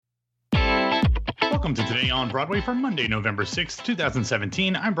Welcome to Today on Broadway for Monday, November 6th,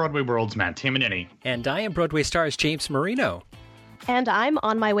 2017. I'm Broadway World's Matt Tamanini. And I am Broadway Stars James Marino. And I'm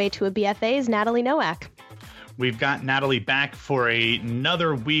on my way to a BFA's Natalie Nowak. We've got Natalie back for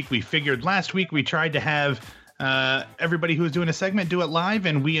another week. We figured last week we tried to have everybody who was doing a segment do it live,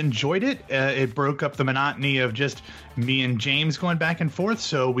 and we enjoyed it. It broke up the monotony of just me and James going back and forth.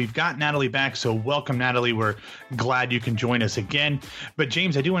 So we've got Natalie back. So welcome, Natalie. We're glad you can join us again. But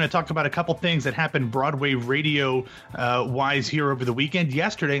James, I do want to talk about a couple things that happened Broadway radio wise here over the weekend.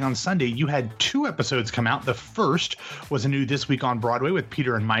 Yesterday on Sunday, you had 2 episodes come out. The first was a new This Week on Broadway with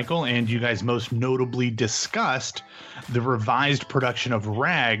Peter and Michael, and you guys most notably discussed the revised production of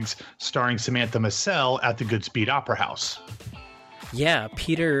Rags starring Samantha Massell at the Goodspeed Opera House. Yeah,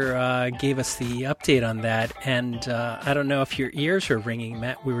 Peter gave us the update on that, and I don't know if your ears are ringing,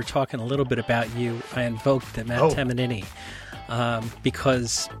 Matt. We were talking a little bit about you. I invoked the Matt Tamanini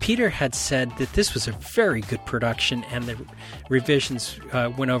because Peter had said that this was a very good production, and the revisions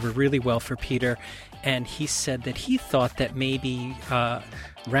went over really well for Peter, and he said that he thought that maybe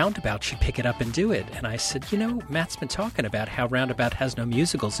Roundabout should pick it up and do it. And I said, Matt's been talking about how Roundabout has no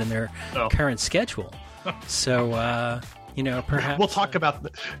musicals in their current schedule. So, perhaps we'll talk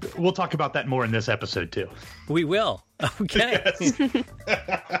about that more in this episode too. We will. Okay.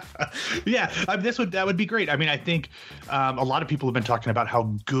 Yeah, that would be great. I mean, I think a lot of people have been talking about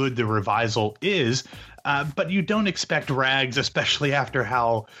how good the revisal is, but you don't expect Rags, especially after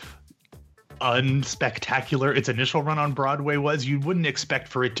how unspectacular its initial run on Broadway was. You wouldn't expect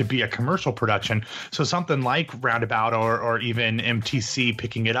for it to be a commercial production. So something like Roundabout or even MTC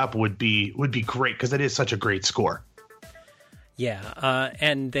picking it up would be great, because it is such a great score. Yeah,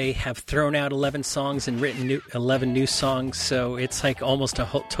 and they have thrown out 11 songs and written 11 new songs, so it's like almost a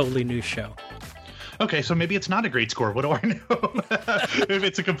totally new show. Okay, so maybe it's not a great score. What do I know? If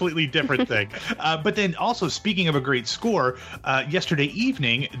it's a completely different thing. But then also, speaking of a great score, yesterday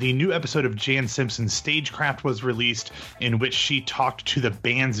evening, the new episode of Jan Simpson's Stagecraft was released, in which she talked to the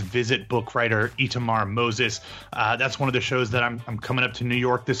band's Visit book writer, Itamar Moses. That's one of the shows that I'm coming up to New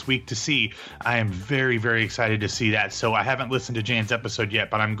York this week to see. I am very, very excited to see that. So I haven't listened to Jan's episode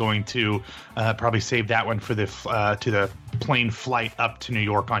yet, but I'm going to probably save that one for the plane flight up to New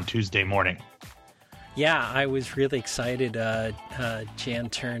York on Tuesday morning. Yeah, I was really excited. Jan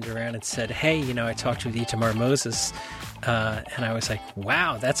turned around and said, hey, I talked with Itamar Moses, and I was like,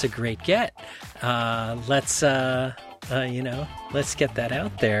 wow, that's a great get. Let's get that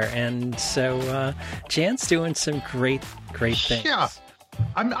out there. And so Jan's doing some great things. Yeah.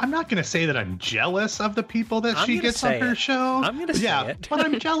 I'm not going to say that I'm jealous of the people that she gets on her show. I'm going to say it. But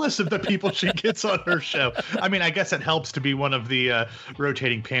I'm jealous of the people she gets on her show. I mean, I guess it helps to be one of the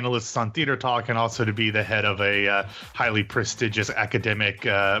rotating panelists on Theater Talk, and also to be the head of a highly prestigious academic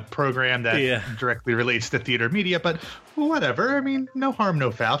program that directly relates to theater media. But whatever. I mean, no harm, no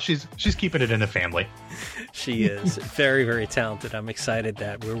foul. She's keeping it in the family. She is very, very talented. I'm excited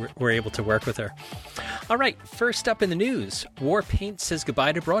that we're able to work with her. All right, first up in the news, Warpaint says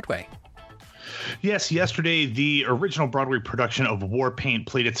goodbye to Broadway. Yes, yesterday, the original Broadway production of Warpaint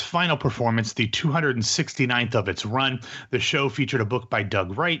played its final performance, the 269th of its run. The show featured a book by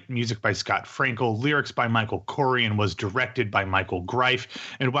Doug Wright, music by Scott Frankel, lyrics by Michael Corey, and was directed by Michael Greif.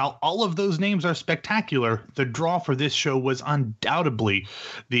 And while all of those names are spectacular, the draw for this show was undoubtedly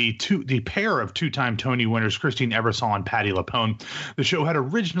the pair of 2-time Tony winners Christine Ebersol and Patti LuPone. The show had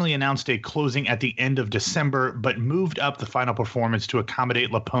originally announced a closing at the end of December, but moved up the final performance to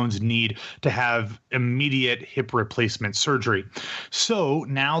accommodate LuPone's need to have immediate hip replacement surgery. So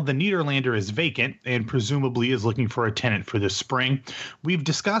now the Nederlander is vacant and presumably is looking for a tenant for this spring. We've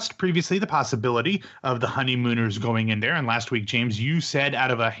discussed previously the possibility of the Honeymooners going in there. And last week, James, you said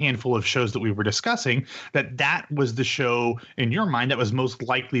out of a handful of shows that we were discussing that was the show in your mind that was most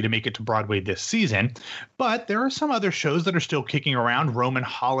likely to make it to Broadway this season. But there are some other shows that are still kicking around. Roman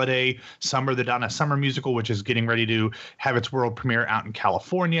Holiday, Summer, the Donna Summer musical, which is getting ready to have its world premiere out in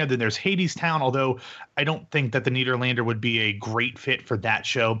California. Then there's Hadestown, although I don't think that the Nederlander would be a great fit for that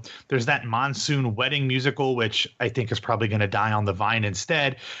show. There's that Monsoon Wedding musical, which I think is probably going to die on the vine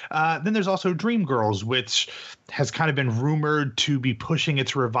instead. Then there's also Dreamgirls, which has kind of been rumored to be pushing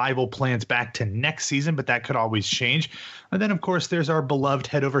its revival plans back to next season, but that could always change. And then, of course, there's our beloved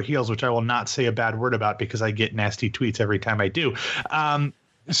Head Over Heels, which I will not say a bad word about because I get nasty tweets every time I do.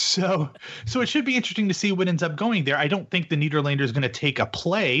 So it should be interesting to see what ends up going there. I don't think the Nederlander is going to take a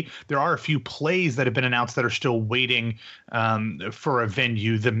play. There are a few plays that have been announced that are still waiting for a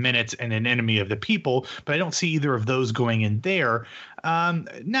venue, The Minute and An Enemy of the People, but I don't see either of those going in there.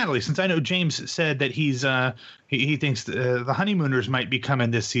 Natalie, since I know James said that he thinks the Honeymooners might be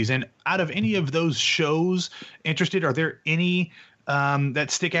coming this season, out of any of those shows interested, are there any that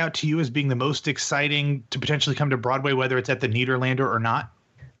stick out to you as being the most exciting to potentially come to Broadway, whether it's at the Nederlander or not?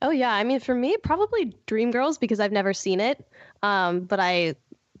 Oh, yeah. I mean, for me, probably Dreamgirls because I've never seen it. But I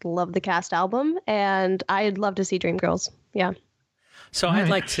love the cast album and I'd love to see Dreamgirls. Yeah. So I'd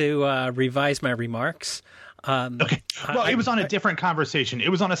like to revise my remarks. Okay. Well, it was on a different conversation. It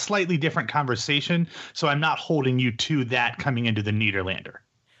was on a slightly different conversation. So I'm not holding you to that coming into the Nederlander.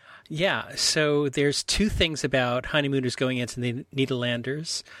 Yeah. So there's two things about Honeymooners going into the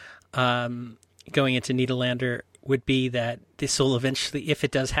Nederlanders. Going into Nederlander would be that this will eventually, if it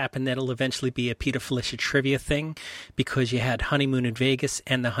does happen, that'll eventually be a Peter Felicia trivia thing because you had Honeymoon in Vegas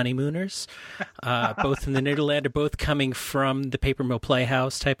and the Honeymooners, both in the Nederlander, both coming from the Paper Mill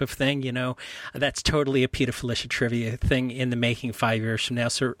Playhouse type of thing. You know, that's totally a Peter Felicia trivia thing in the making 5 years from now.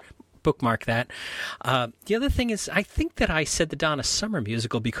 So bookmark that. The other thing is, I think that I said the Donna Summer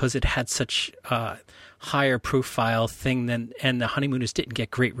musical because it had such higher profile thing and the Honeymooners didn't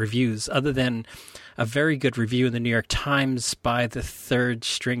get great reviews other than a very good review in the New York Times by the third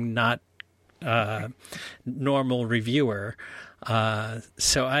string, not normal reviewer.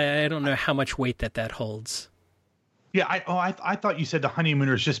 So I don't know how much weight that holds. Yeah, I thought you said the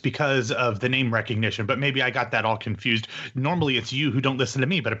Honeymooners just because of the name recognition, but maybe I got that all confused. Normally it's you who don't listen to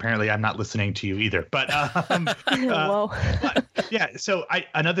me, but apparently I'm not listening to you either. But yeah, so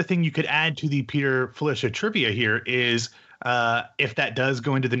another thing you could add to the Peter Felicia trivia here is if that does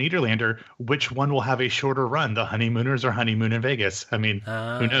go into the Nederlander, which one will have a shorter run, the Honeymooners or Honeymoon in Vegas? I mean,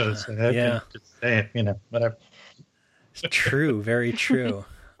 who knows? Yeah, just say it, whatever. True, very true.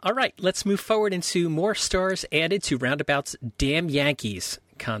 All right, let's move forward into more stars added to Roundabout's Damn Yankees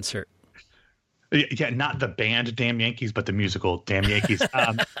concert. Yeah, not the band Damn Yankees, but the musical Damn Yankees.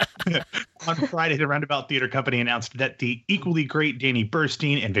 On Friday, the Roundabout Theater Company announced that the equally great Danny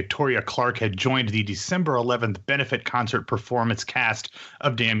Burstein and Victoria Clark had joined the December 11th benefit concert performance cast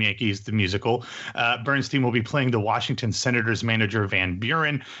of Damn Yankees, the musical. Bernstein will be playing the Washington Senators manager Van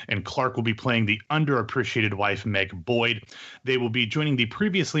Buren, and Clark will be playing the underappreciated wife Meg Boyd. They will be joining the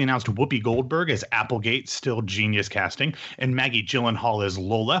previously announced Whoopi Goldberg as Applegate, still genius casting, and Maggie Gyllenhaal as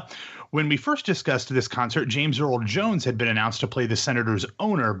Lola. When we first discussed this concert, James Earl Jones had been announced to play the Senators'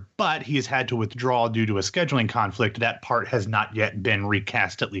 owner, but he has had to withdraw due to a scheduling conflict. That part has not yet been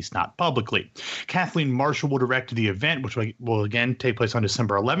recast, at least not publicly. Kathleen Marshall will direct the event, which will again take place on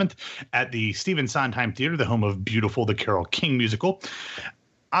December 11th at the Stephen Sondheim Theater, the home of Beautiful, the Carole King musical.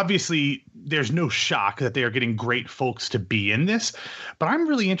 Obviously, there's no shock that they are getting great folks to be in this, but I'm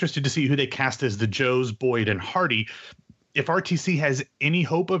really interested to see who they cast as the Joes, Boyd, and Hardy. If RTC has any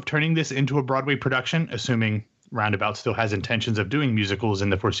hope of turning this into a Broadway production, assuming Roundabout still has intentions of doing musicals in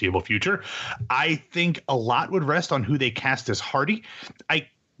the foreseeable future, I think a lot would rest on who they cast as Hardy. I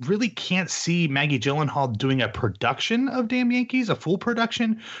really can't see Maggie Gyllenhaal doing a production of Damn Yankees, a full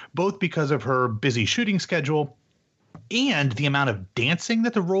production, both because of her busy shooting schedule and the amount of dancing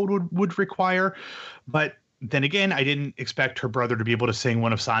that the role would require. But then again, I didn't expect her brother to be able to sing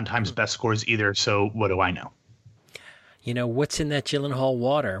one of Sondheim's best scores either, so what do I know? You know, what's in that Gyllenhaal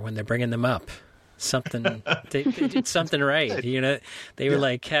water when they're bringing them up? Something, they did something right. You know, they were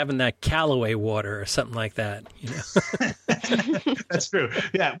like having that Callaway water or something like that, you know. That's true.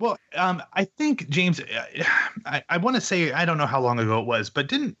 Yeah. Well, I think, James, I want to say, I don't know how long ago it was, but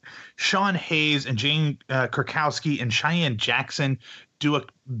didn't Sean Hayes and Jane Krakowski and Cheyenne Jackson do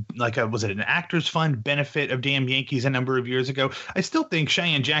was it an Actors Fund benefit of Damn Yankees a number of years ago? I still think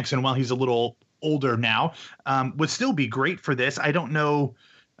Cheyenne Jackson, while he's a little older now, would still be great for this. I don't know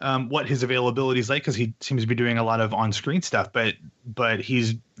what his availability is like because he seems to be doing a lot of on-screen stuff, but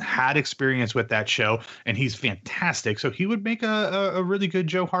he's had experience with that show and he's fantastic. So he would make a really good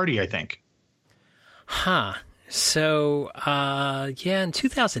Joe Hardy, I think. Huh. So, in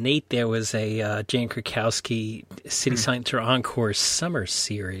 2008, there was a Jane Krakowski City Center Encore Summer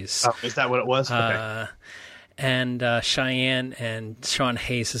Series. Oh, is that what it was? Okay. And Cheyenne and Sean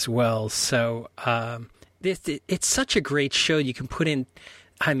Hayes as well. So it's such a great show. You can put in,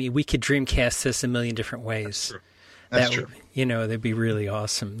 I mean, we could Dreamcast this a million different ways. That's true. You know, that'd be really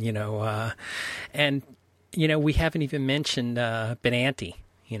awesome, you know. And, you know, we haven't even mentioned Benanti.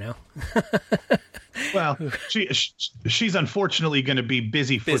 you know. Well, she's unfortunately going to be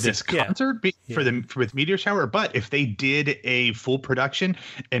busy for this concert with Meteor Shower. But if they did a full production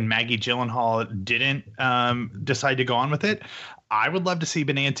and Maggie Gyllenhaal didn't decide to go on with it, I would love to see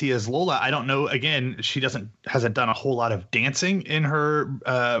Benanti as Lola. I don't know. Again, she hasn't done a whole lot of dancing in her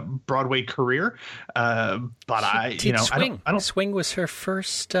Broadway career. But Swing. I don't. Swing was her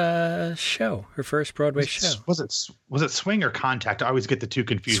first show, her first Broadway show. Was it Swing or Contact? I always get the two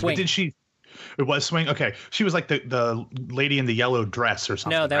confused. Swing. But did she? It was Swing. Okay, she was like the lady in the yellow dress or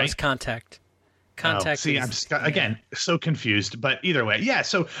something. No, that right? was Contact. Contact. See, I'm again so confused. But either way, yeah.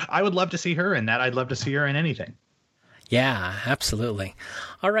 So I would love to see her in that. I'd love to see her in anything. Yeah, absolutely.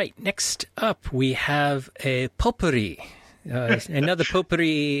 All right, next up we have a potpourri, another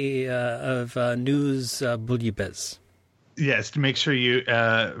potpourri of news bouillabaisse. Yes, to make sure you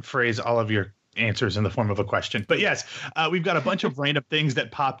phrase all of your answers in the form of a question. But yes, we've got a bunch of random things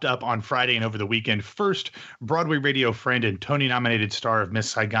that popped up on Friday and over the weekend. First, Broadway radio friend and Tony-nominated star of Miss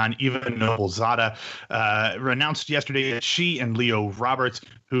Saigon, Eva Noblezada, announced yesterday that she and Leo Roberts,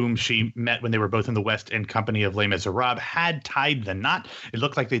 whom she met when they were both in the West End company of Les Miserables, had tied the knot. It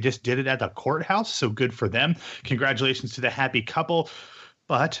looked like they just did it at the courthouse, so good for them. Congratulations to the happy couple.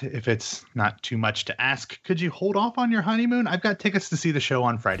 But if it's not too much to ask, could you hold off on your honeymoon? I've got tickets to see the show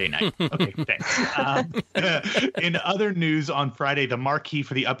on Friday night. Okay, thanks. In other news, on Friday, the marquee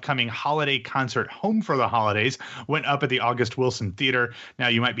for the upcoming holiday concert Home for the Holidays went up at the August Wilson Theater. Now,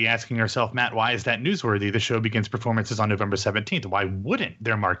 you might be asking yourself, Matt, why is that newsworthy? The show begins performances on November 17th. Why wouldn't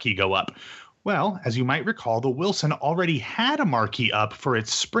their marquee go up? Well, as you might recall, the Wilson already had a marquee up for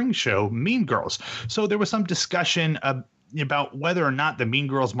its spring show, Mean Girls. So there was some discussion about whether or not the Mean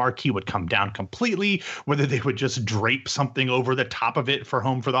Girls marquee would come down completely, whether they would just drape something over the top of it for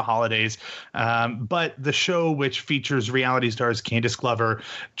Home for the Holidays. But the show, which features reality stars Candace Glover,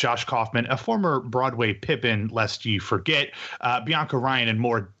 Josh Kaufman, a former Broadway Pippin, lest you forget, Bianca Ryan, and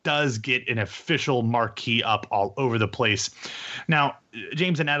more, does get an official marquee up all over the place. Now,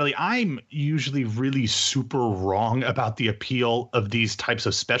 James and Natalie, I'm usually really super wrong about the appeal of these types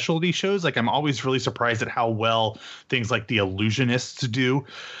of specialty shows. Like, I'm always really surprised at how well things like The Illusionists do.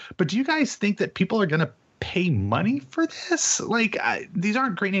 But do you guys think that people are going to pay money for this? Like, these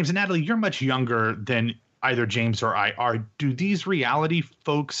aren't great names. And Natalie, you're much younger than either James or I are. Do these reality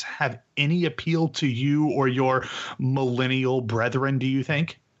folks have any appeal to you or your millennial brethren, do you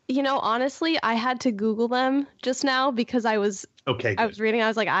think? You know, honestly, I had to Google them just now because I was reading. I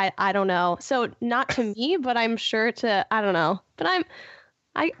was like, I don't know. So not to me, but I'm sure to, I don't know. But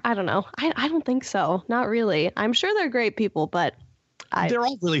I don't know. I don't think so. Not really. I'm sure they're great people, but they're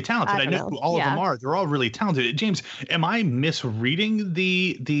all really talented. I know who all of them are. They're all really talented. James, am I misreading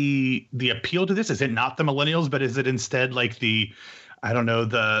the appeal to this? Is it not the millennials, but is it instead like the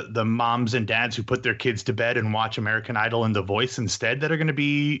moms and dads who put their kids to bed and watch American Idol and The Voice instead that are going to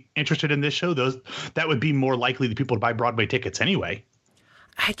be interested in this show? That would be more likely the people to buy Broadway tickets anyway.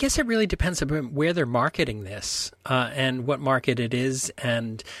 I guess it really depends on where they're marketing this and what market it is.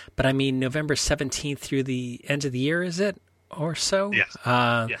 But I mean, November 17th through the end of the year, is it? Or so? Yes.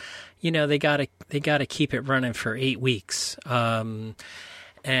 You know, they gotta keep it running for 8 weeks.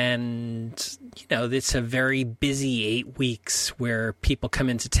 And, you know, it's a very busy 8 weeks where people come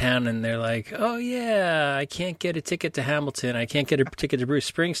into town and they're like, oh, yeah, I can't get a ticket to Hamilton. I can't get a ticket to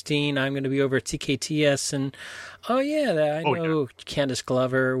Bruce Springsteen. I'm going to be over at TKTS. And, oh, yeah, I know Candace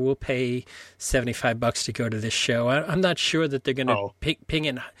Glover. We'll pay $75 to go to this show. I'm not sure that they're going to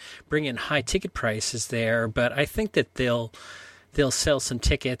bring in high ticket prices there, but I think that they'll sell some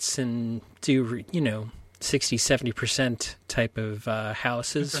tickets and do, 60-70% type of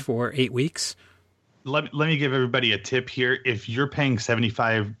houses for 8 weeks. Let me give everybody a tip here. If you're paying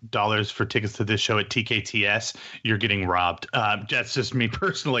 $75 for tickets to this show at TKTS, you're getting robbed. That's just me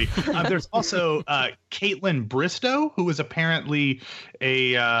personally. There's also Caitlin Bristow, who was apparently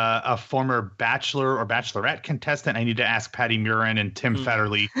a former Bachelor or Bachelorette contestant. I need to ask Patty Murin and Tim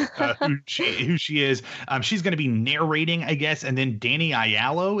Fetterly who she is. She's going to be narrating, I guess, and then Danny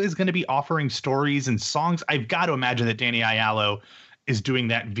Aiello is going to be offering stories and songs. I've got to imagine that Danny Aiello is doing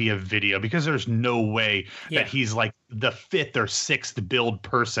that via video, because there's no way that he's like the fifth or sixth billed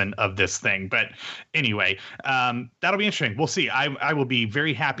person of this thing. But anyway, that'll be interesting. We'll see. I will be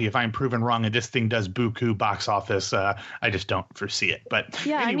very happy if I'm proven wrong and this thing does buku box office. I just don't foresee it. But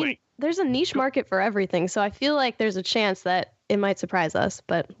anyway. I mean, there's a niche market for everything. So I feel like there's a chance that it might surprise us,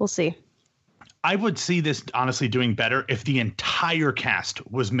 but we'll see. I would see this honestly doing better if the entire cast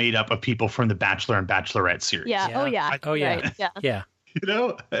was made up of people from the Bachelor and Bachelorette series. Yeah. Yeah. Oh, yeah. Oh, yeah. Right. Yeah. Yeah.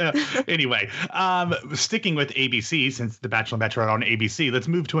 Anyway, sticking with ABC, since The Bachelor and Bachelorette on ABC, let's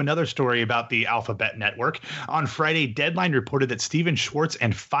move to another story about the Alphabet Network. On Friday, Deadline reported that Steven Schwartz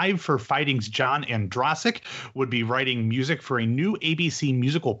and Five for Fighting's John Andrasik would be writing music for a new ABC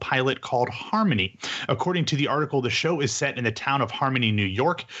musical pilot called Harmony. According to the article, the show is set in the town of Harmony, New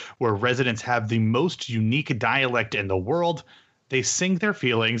York, where residents have the most unique dialect in the world. They sing their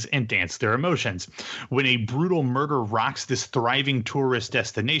feelings and dance their emotions. When a brutal murder rocks this thriving tourist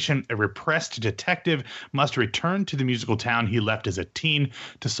destination, a repressed detective must return to the musical town he left as a teen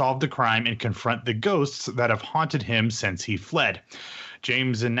to solve the crime and confront the ghosts that have haunted him since he fled.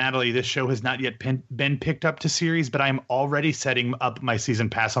 James and Natalie, this show has not yet been picked up to series, but I am already setting up my season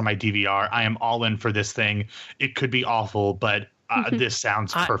pass on my DVR. I am all in for this thing. It could be awful, but this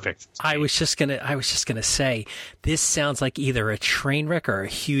sounds perfect. I was just gonna say, this sounds like either a train wreck or a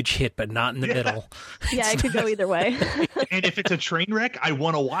huge hit, but not in the middle. Yeah, it could go either way. And if it's a train wreck, I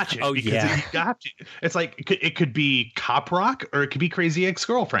want to watch it. Oh, because yeah. you got to. It's like it could be Cop Rock or it could be Crazy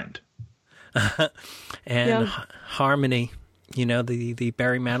Ex-Girlfriend. And Harmony, the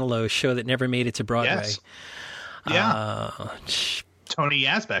Barry Manilow show that never made it to Broadway. Yes. Yeah. Tony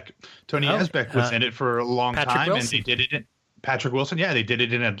Yazbeck. Tony Yazbeck was in it for a long time, Wilson. and they did it. Patrick Wilson, they did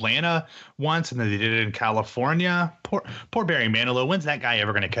it in Atlanta once, and then they did it in California. Poor Barry Manilow. When's that guy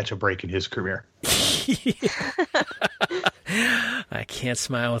ever going to catch a break in his career? I can't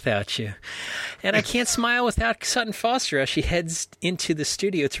smile without you. And I can't smile without Sutton Foster as she heads into the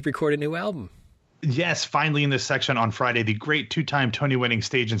studio to record a new album. Yes, finally in this section on Friday, the great two-time Tony-winning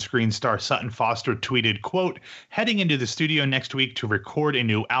stage and screen star Sutton Foster tweeted, quote, heading into the studio next week to record a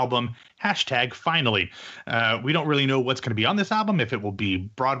new album, #finally. We don't really know what's going to be on this album, if it will be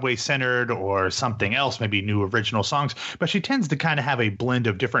Broadway-centered or something else, maybe new original songs, but she tends to kind of have a blend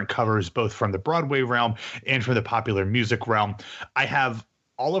of different covers, both from the Broadway realm and from the popular music realm. I have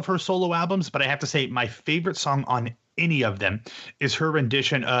all of her solo albums, but I have to say my favorite song on any of them is her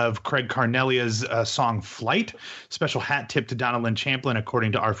rendition of Craig Carnelia's song Flight. Special hat tip to Donna Lynn Champlin,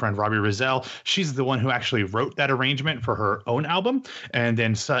 according to our friend Robbie Rizal. She's the one who actually wrote that arrangement for her own album, and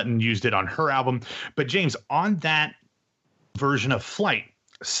then Sutton used it on her album. But James, on that version of Flight,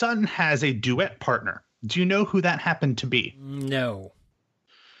 Sutton has a duet partner. Do you know who that happened to be? No.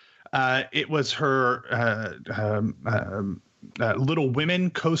 It was her Little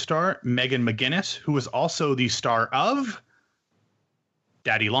Women co-star Megan McGinnis, who was also the star of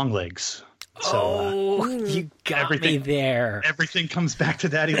Daddy Longlegs. So, you got me there. Everything comes back to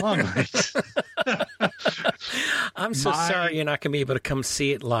Daddy Longlegs. I'm so sorry you're not going to be able to come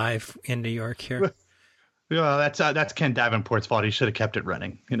see it live in New York here. Well, that's Ken Davenport's fault. He should have kept it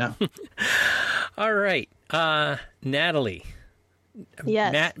running, All right. Natalie.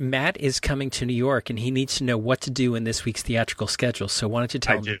 Yes. Matt is coming to New York, and he needs to know what to do in this week's theatrical schedule. So why don't you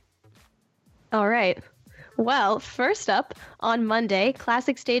tell him? All right. Well, first up, on Monday,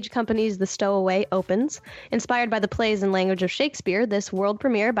 Classic Stage Company's The Stowaway opens. Inspired by the plays and language of Shakespeare, this world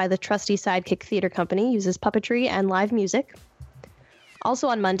premiere by the Trusty Sidekick Theater Company uses puppetry and live music. Also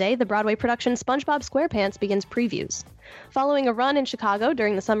on Monday, the Broadway production SpongeBob SquarePants begins previews. Following a run in Chicago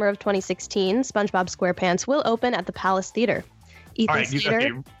during the summer of 2016, SpongeBob SquarePants will open at the Palace Theater.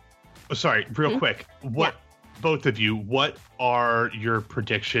 Sorry, real quick. Both of you, what are your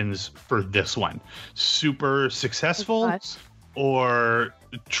predictions for this one? Super successful or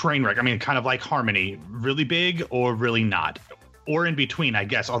train wreck? I mean, kind of like Harmony, really big or really not? Or in between, I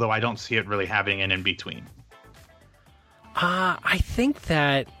guess, although I don't see it really having an in between. I think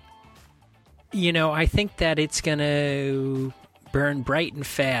that it's going to burn bright and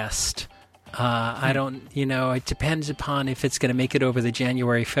fast. I don't, it depends upon if it's going to make it over the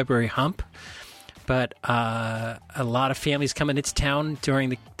January-February hump. But a lot of families come into town during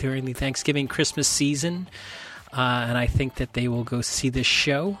the Thanksgiving, Christmas season. And I think that they will go see this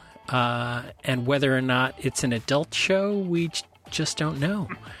show. And whether or not it's an adult show, we just don't know.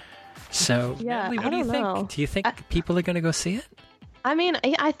 So, Natalie, what do you think? Do you think people are going to go see it? I mean,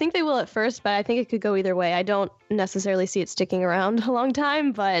 I think they will at first, but I think it could go either way. I don't necessarily see it sticking around a long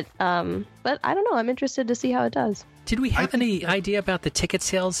time, but I don't know. I'm interested to see how it does. Did we have any idea about the ticket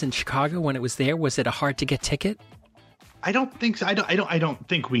sales in Chicago when it was there? Was it a hard to get ticket? I don't think so. I don't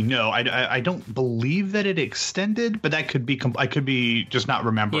think we know. I don't believe that it extended, but that could be. I could be just not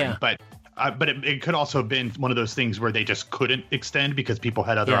remembering. Yeah. But it could also have been one of those things where they just couldn't extend because people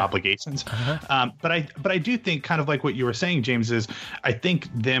had other obligations. But I do think, kind of like what you were saying, James, is I think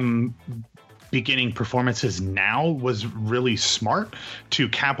them beginning performances now was really smart to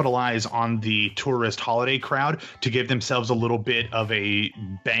capitalize on the tourist holiday crowd, to give themselves a little bit of a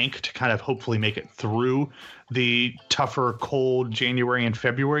bank to kind of hopefully make it through the tougher, cold January and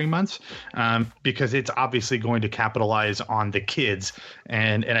February months, because it's obviously going to capitalize on the kids.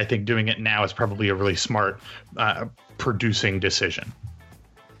 And I think doing it now is probably a really smart producing decision.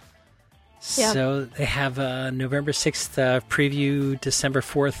 Yeah. So they have a November 6th preview, December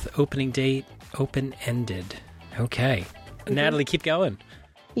 4th opening date, open-ended. Okay. Mm-hmm. Natalie, keep going.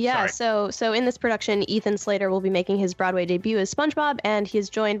 Yeah, so in this production, Ethan Slater will be making his Broadway debut as SpongeBob, and he is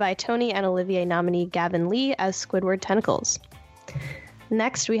joined by Tony and Olivier nominee Gavin Lee as Squidward Tentacles.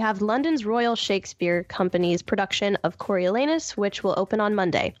 Next, we have London's Royal Shakespeare Company's production of Coriolanus, which will open on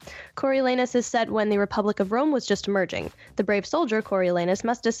Monday. Coriolanus is set when the Republic of Rome was just emerging. The brave soldier, Coriolanus,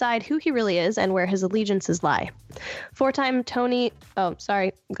 must decide who he really is and where his allegiances lie. Four-time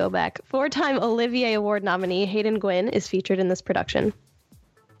Olivier Award nominee Hayden Gwynn is featured in this production.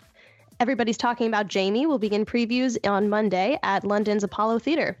 Everybody's Talking About Jamie will begin previews on Monday at London's Apollo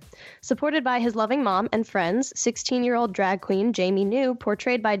Theatre. Supported by his loving mom and friends, 16-year-old drag queen Jamie New,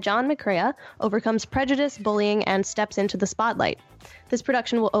 portrayed by John McCrea, overcomes prejudice, bullying, and steps into the spotlight. This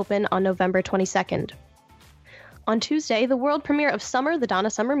production will open on November 22nd. On Tuesday, the world premiere of Summer, the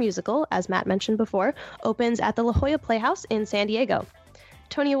Donna Summer musical, as Matt mentioned before, opens at the La Jolla Playhouse in San Diego.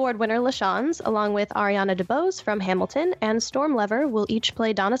 Tony Award winner LaChanze, along with Ariana DeBose from Hamilton and Storm Lever, will each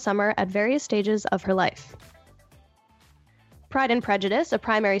play Donna Summer at various stages of her life. Pride and Prejudice, a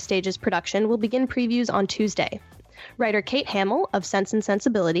primary stages production, will begin previews on Tuesday. Writer Kate Hamill of Sense and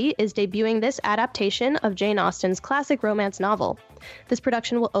Sensibility is debuting this adaptation of Jane Austen's classic romance novel. This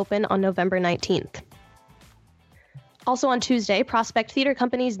production will open on November 19th. Also on Tuesday, Prospect Theatre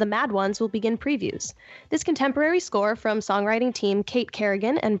Company's The Mad Ones will begin previews. This contemporary score from songwriting team Kate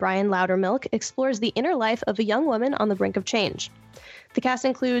Kerrigan and Brian Loudermilk explores the inner life of a young woman on the brink of change. The cast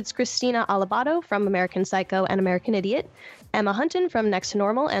includes Christina Alibato from American Psycho and American Idiot, Emma Hunton from Next to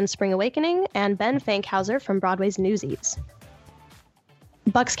Normal and Spring Awakening, and Ben Fankhauser from Broadway's Newsies.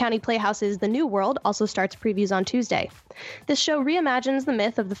 Bucks County Playhouse's The New World also starts previews on Tuesday. This show reimagines the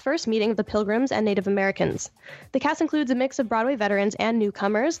myth of the first meeting of the Pilgrims and Native Americans. The cast includes a mix of Broadway veterans and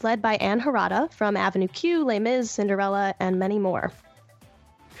newcomers, led by Anne Harada from Avenue Q, Les Mis, Cinderella, and many more.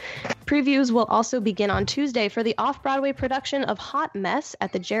 Previews will also begin on Tuesday for the off-Broadway production of Hot Mess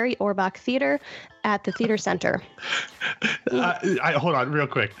at the Jerry Orbach Theater at the Theater Center. Hold on, real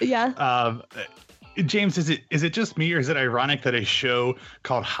quick. Yeah. James, is it just me, or is it ironic that a show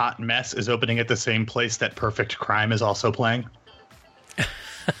called Hot Mess is opening at the same place that Perfect Crime is also playing?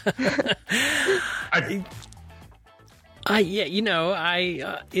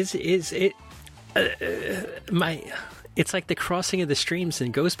 It's like the crossing of the streams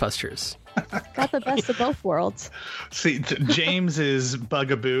in Ghostbusters. Got the best of both worlds. See, James's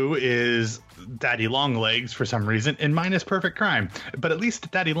bugaboo is Daddy Longlegs for some reason, and mine is Perfect Crime. But at least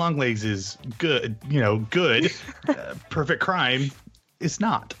Daddy Longlegs is good, good. Perfect Crime is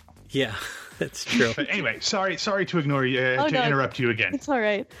not. Yeah, that's true. But anyway, sorry to ignore you, interrupt you again. It's all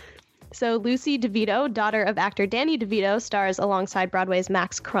right. So Lucy DeVito, daughter of actor Danny DeVito, stars alongside Broadway's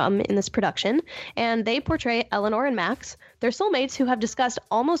Max Crum in this production, and they portray Eleanor and Max. They're soulmates who have discussed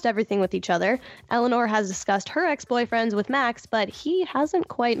almost everything with each other. Eleanor has discussed her ex-boyfriends with Max, but he hasn't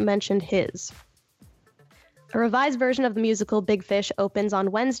quite mentioned his. A revised version of the musical Big Fish opens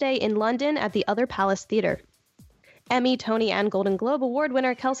on Wednesday in London at the Other Palace Theatre. Emmy, Tony, and Golden Globe Award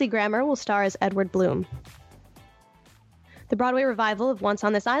winner Kelsey Grammer will star as Edward Bloom. The Broadway revival of Once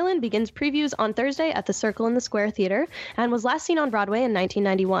on This Island begins previews on Thursday at the Circle in the Square Theater and was last seen on Broadway in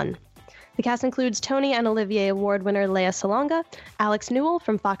 1991. The cast includes Tony and Olivier Award winner Lea Salonga, Alex Newell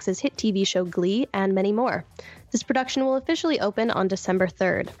from Fox's hit TV show Glee, and many more. This production will officially open on December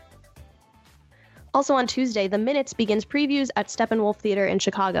 3rd. Also on Tuesday, The Minutes begins previews at Steppenwolf Theater in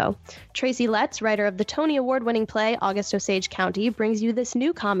Chicago. Tracy Letts, writer of the Tony Award-winning play August Osage County, brings you this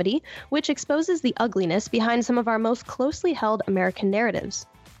new comedy, which exposes the ugliness behind some of our most closely held American narratives.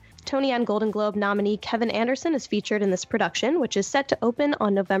 Tony and Golden Globe nominee Kevin Anderson is featured in this production, which is set to open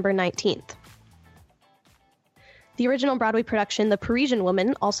on November 19th. The original Broadway production, The Parisian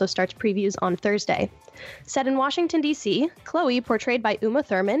Woman, also starts previews on Thursday. Set in Washington, D.C., Chloe, portrayed by Uma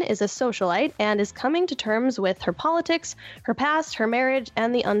Thurman, is a socialite and is coming to terms with her politics, her past, her marriage,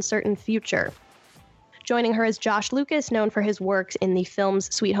 and the uncertain future. Joining her is Josh Lucas, known for his works in the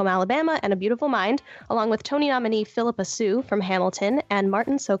films Sweet Home Alabama and A Beautiful Mind, along with Tony nominee Philippa Sue from Hamilton and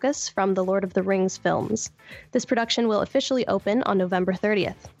Martin Sokas from the Lord of the Rings films. This production will officially open on November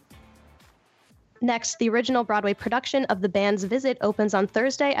 30th. Next, the original Broadway production of The Band's Visit opens on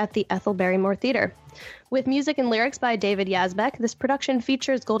Thursday at the Ethel Barrymore Theater. With music and lyrics by David Yazbek, this production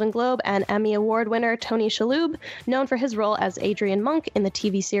features Golden Globe and Emmy Award winner Tony Shalhoub, known for his role as Adrian Monk in the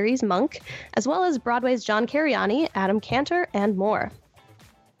TV series Monk, as well as Broadway's John Cariani, Adam Cantor, and more.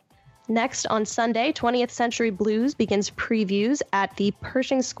 Next, on Sunday, 20th Century Blues begins previews at the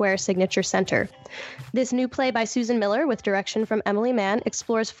Pershing Square Signature Center. This new play by Susan Miller, with direction from Emily Mann,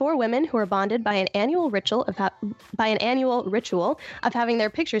 explores 4 women who are bonded by an annual ritual of having their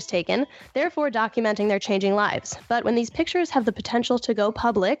pictures taken, therefore documenting their changing lives. But when these pictures have the potential to go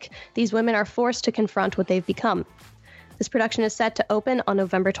public, these women are forced to confront what they've become. This production is set to open on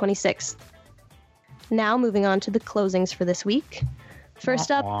November 26th. Now, moving on to the closings for this week.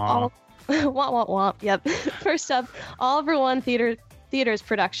 First up, Yep. First up, Oliver One Theater's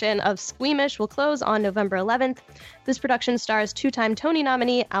production of Squeamish will close on November 11th. This production stars 2-time Tony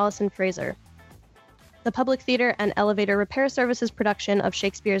nominee Allison Fraser. The Public Theater and Elevator Repair Services production of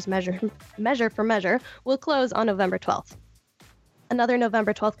Shakespeare's Measure for Measure will close on November 12th. Another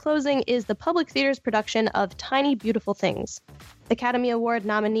November 12th closing is the Public Theater's production of Tiny Beautiful Things. Academy Award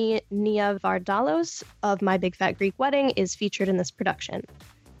nominee Nia Vardalos of My Big Fat Greek Wedding is featured in this production.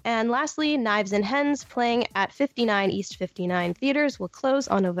 And lastly, Knives and Hens, playing at 59 East 59 Theaters, will close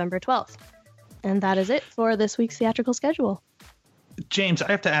on November 12th. And that is it for this week's theatrical schedule. James, I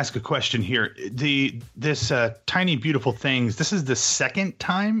have to ask a question here. This Tiny Beautiful Things, this is the second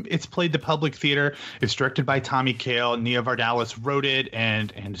time it's played the Public Theater. It's directed by Tommy Kail. Nia Vardalos wrote it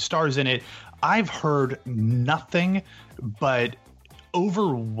and stars in it. I've heard nothing but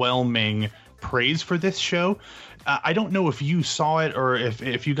overwhelming praise for this show. I don't know if you saw it or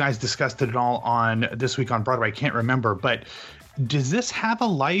if you guys discussed it at all on This Week on Broadway. I can't remember, but does this have a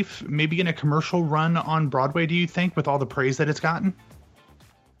life, maybe in a commercial run on Broadway, do you think, with all the praise that it's gotten?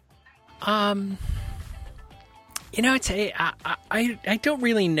 I don't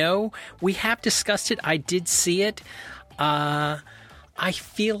really know. We have discussed it. I did see it. I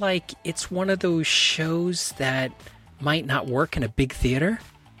feel like it's one of those shows that might not work in a big theater.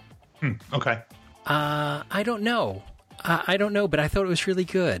 Okay. I don't know. But I thought it was really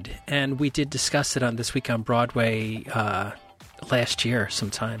good. And we did discuss it on This Week on Broadway last year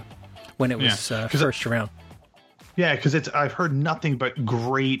sometime when it was first around. Yeah, because I've heard nothing but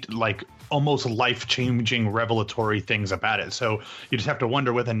great, like almost life-changing revelatory things about it. So you just have to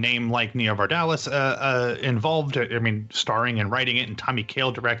wonder, with a name like Nia Vardalos involved, I mean, starring and writing it, and Tommy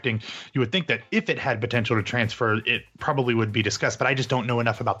Kail directing, you would think that if it had potential to transfer, it probably would be discussed. But I just don't know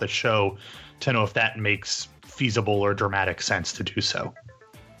enough about the show to know if that makes feasible or dramatic sense to do so.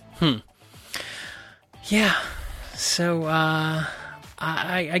 Yeah. So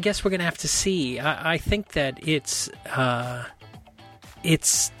I guess we're going to have to see. I think that it's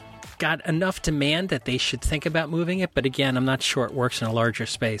got enough demand that they should think about moving it. But again, I'm not sure it works in a larger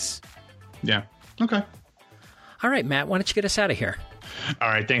space. Yeah. Okay. All right, Matt, why don't you get us out of here? All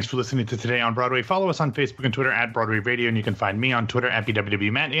right. Thanks for listening to Today on Broadway. Follow us on Facebook and Twitter at Broadway Radio, and you can find me on Twitter at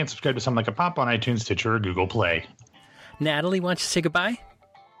BWWMatt, and subscribe to Something Like a Pop on iTunes, Stitcher, or Google Play. Natalie, why don't you say goodbye?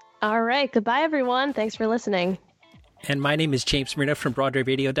 All right. Goodbye, everyone. Thanks for listening. And my name is James Marino from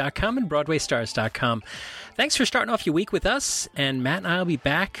BroadwayRadio.com and BroadwayStars.com. Thanks for starting off your week with us. And Matt and I will be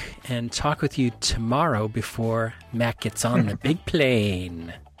back and talk with you tomorrow before Matt gets on the big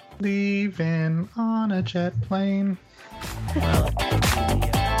plane. Leaving on a jet plane. Well,